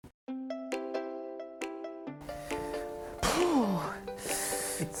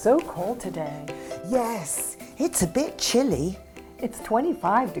It's so cold today. Yes, it's a bit chilly. It's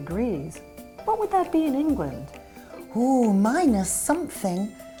 25 degrees. What would that be in England? Ooh, minus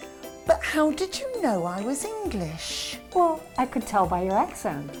something. But how did you know I was English? Well, I could tell by your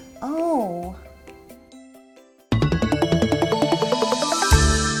accent. Oh,